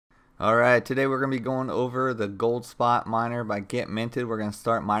Alright, today we're going to be going over the Goldspot miner by GetMNTD. We're going to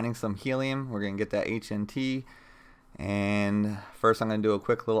start mining some Helium. We're going to get that HNT. And first I'm going to do a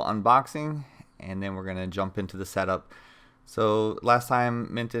quick little unboxing, and then we're going to jump into the setup. So last time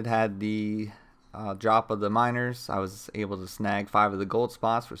MNTD had the drop of the miners, I was able to snag 5 of the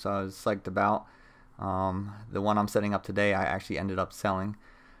Goldspots, which I was psyched about. The one I'm setting up today I actually ended up selling.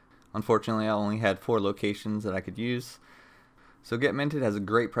 Unfortunately, I only had 4 locations that I could use. So GetMNTD has a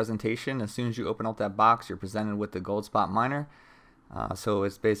great presentation. As soon as you open up that box, you're presented with the Goldspot miner. So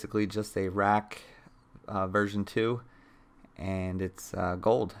it's basically just a rack version 2, and it's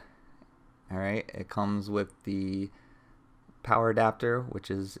gold. Alright, it comes with the power adapter,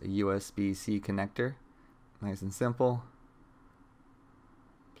 which is a USB-C connector. Nice and simple.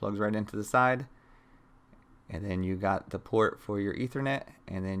 Plugs right into the side. And then you got the port for your Ethernet,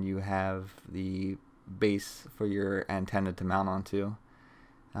 and then you have the base for your antenna to mount onto.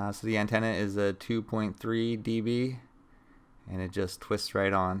 So the antenna is a 2.3 dB, and it just twists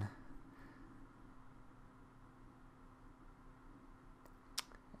right on.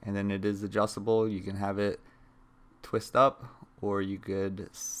 And then it is adjustable. You can have it twist up, or you could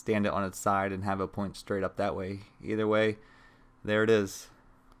stand it on its side and have it point straight up that way. Either way, there it is.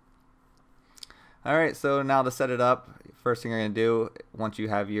 Alright, so now to set it up, first thing you're going to do, once you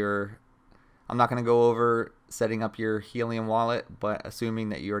have your, I'm not going to go over setting up your Helium wallet, but assuming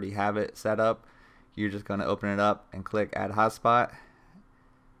that you already have it set up, you're just going to open it up and click Add Hotspot.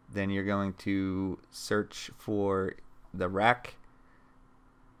 Then you're going to search for the rack.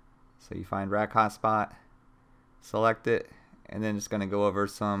 So you find Rack Hotspot, select it, and then just going to go over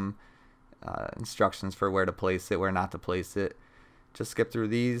some instructions for where to place it, where not to place it. Just skip through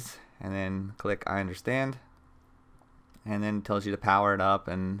these and then click I understand, and then it tells you to power it up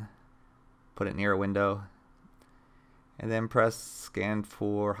and put it near a window, and then press scan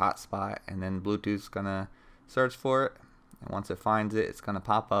for hotspot, and then Bluetooth's gonna search for it, and once it finds it, it's gonna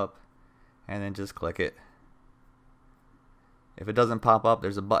pop up, and then just click it. If it doesn't pop up,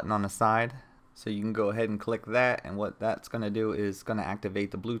 there's a button on the side, so you can go ahead and click that, and what that's gonna do is gonna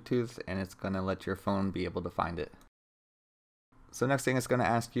activate the Bluetooth, and it's gonna let your phone be able to find it. So next thing it's going to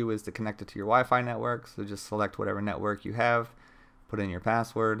ask you is to connect it to your Wi-Fi network. So just select whatever network you have, put in your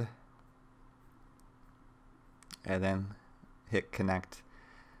password, and then hit connect.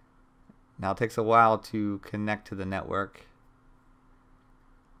 Now it takes a while to connect to the network.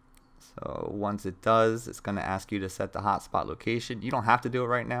 So once it does, it's going to ask you to set the hotspot location. You don't have to do it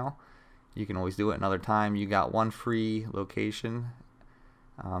right now. You can always do it another time. You got one free location.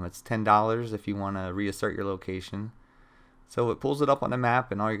 It's $10 if you want to reassert your location. So it pulls it up on the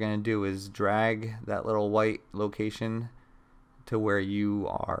map, and all you're going to do is drag that little white location to where you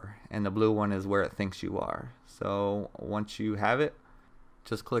are, and the blue one is where it thinks you are. So once you have it,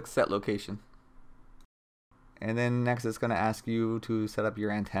 just click set location. And then next it's going to ask you to set up your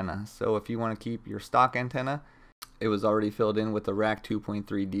antenna. So if you want to keep your stock antenna, it was already filled in with the rack 2.3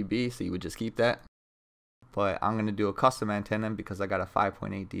 dB, so you would just keep that. But I'm going to do a custom antenna because I got a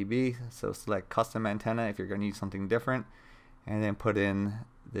 5.8 dB. So select custom antenna if you're going to use something different, and then put in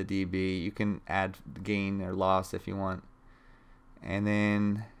the dB. You can add gain or loss if you want, and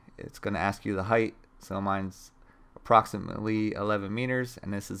then it's going to ask you the height. So mine's approximately 11 meters,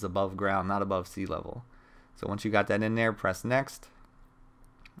 and this is above ground, not above sea level. So once you got that in there, press next,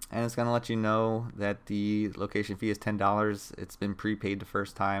 and it's going to let you know that the location fee is $10. It's been prepaid the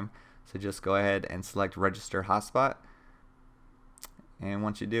first time, so just go ahead and select register hotspot, and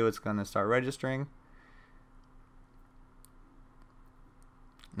once you do, it's going to start registering.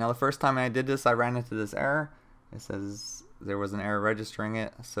 Now the first time I did this, I ran into this error. It says there was an error registering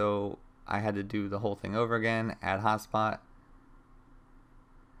it, so I had to do the whole thing over again, add hotspot,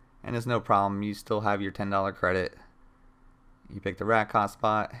 and there's no problem. You still have your $10 credit. You pick the rack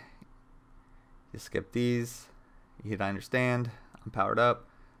hotspot, you skip these, you hit I understand, I'm powered up,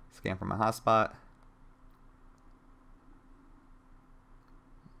 scan for my hotspot,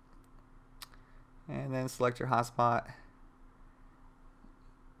 and then select your hotspot.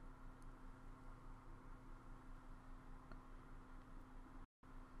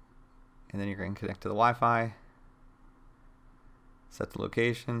 And then you're going to connect to the Wi-Fi, set the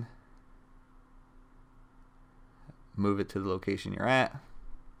location, move it to the location you're at,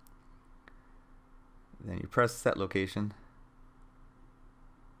 then you press set location,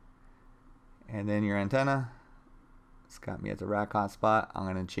 and then your antenna, it's got me at the rack hotspot. I'm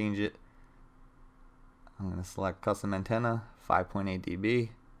going to change it. I'm going to select custom antenna, 5.8 dB,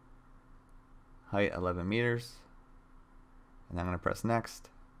 height 11 meters, and I'm going to press next.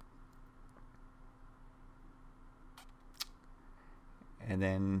 And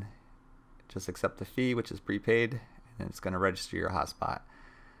then Just accept the fee, which is prepaid, and it's going to register your hotspot.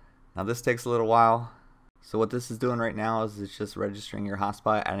 Now this takes a little while. So what this is doing right now is it's just registering your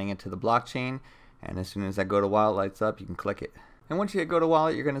hotspot, adding it to the blockchain, and as soon as that go to wallet lights up, you can click it. And once you hit go to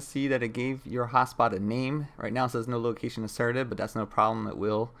wallet, you're going to see that it gave your hotspot a name. Right now it says no location asserted, but that's no problem. It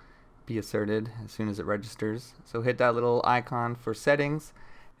will be asserted as soon as it registers. So hit that little icon for settings,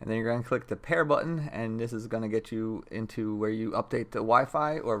 and then you're going to click the pair button, and this is going to get you into where you update the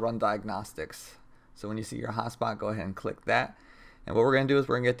Wi-Fi or run diagnostics. So when you see your hotspot, go ahead and click that. And what we're going to do is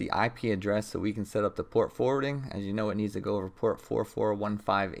we're going to get the IP address so we can set up the port forwarding. As you know, it needs to go over port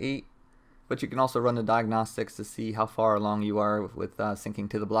 44158. But you can also run the diagnostics to see how far along you are with syncing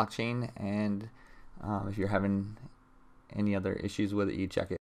to the blockchain, and if you're having any other issues with it, you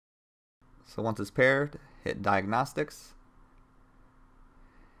check it. So once it's paired, hit diagnostics,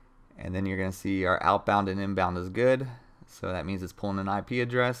 and then you're going to see our outbound and inbound is good. So that means it's pulling an IP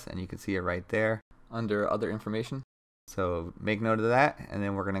address, and you can see it right there under other information. So make note of that, and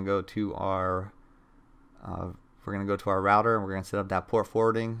then we're going to go to our router, and we're going to set up that port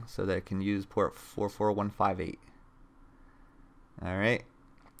forwarding so that it can use port 44158. Alright,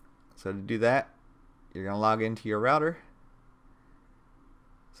 so to do that, you're going to log into your router.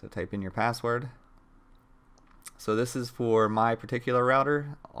 So type in your password. So this is for my particular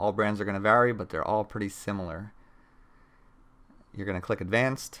router. All brands are going to vary, but they're all pretty similar. You're going to click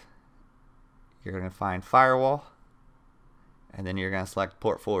advanced. You're going to find firewall, and then you're going to select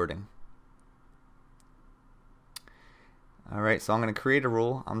port forwarding. Alright, so I'm going to create a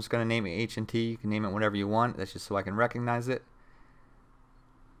rule. I'm just going to name it H&T. You can name it whatever you want. That's just so I can recognize it.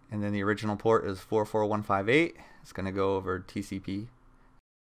 And then the original port is 44158. It's going to go over TCP.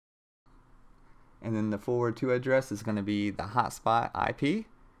 And then the forward to address is going to be the hotspot IP.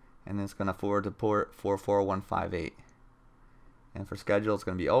 And then it's going to forward to port 44158. And for schedule, it's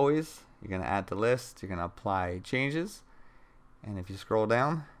going to be always. You're going to add to list. You're going to apply changes. And if you scroll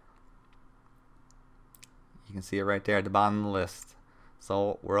down, you can see it right there at the bottom of the list.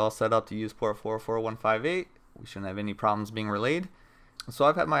 So we're all set up to use port 44158. We shouldn't have any problems being relayed. So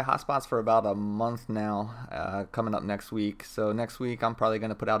I've had my hotspots for about a month now, coming up next week. So next week I'm probably going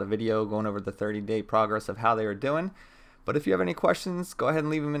to put out a video going over the 30-day progress of how they are doing. But if you have any questions, go ahead and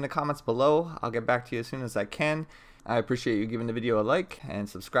leave them in the comments below. I'll get back to you as soon as I can. I appreciate you giving the video a like and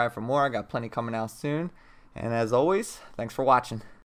subscribe for more. I got plenty coming out soon. And as always, thanks for watching.